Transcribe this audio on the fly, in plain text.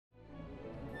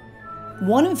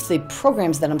One of the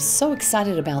programs that I'm so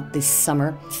excited about this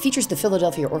summer features the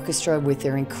Philadelphia Orchestra with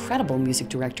their incredible music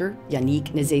director,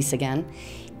 Yannick Nézet-Séguin,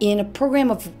 in a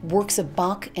program of works of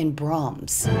Bach and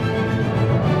Brahms.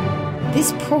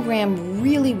 This program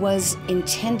really was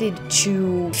intended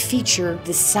to feature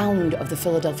the sound of the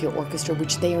Philadelphia Orchestra,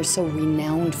 which they are so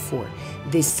renowned for.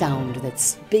 This sound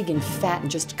that's big and fat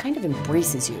and just kind of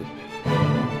embraces you.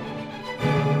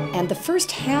 And the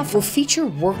first half will feature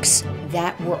works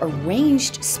that were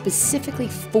arranged specifically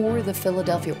for the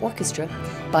Philadelphia Orchestra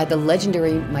by the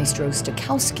legendary maestro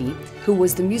Stokowski, who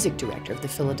was the music director of the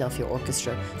Philadelphia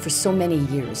Orchestra for so many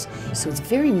years. So it's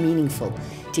very meaningful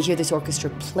to hear this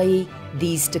orchestra play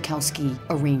these Stokowski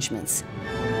arrangements.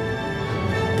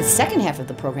 The second half of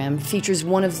the program features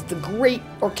one of the great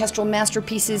orchestral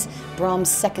masterpieces,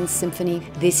 Brahms' Second Symphony.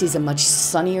 This is a much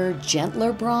sunnier,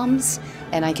 gentler Brahms,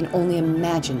 and I can only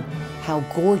imagine how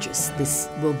gorgeous this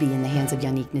will be in the hands of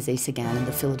Yannick Nézet-Séguin and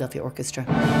the Philadelphia Orchestra.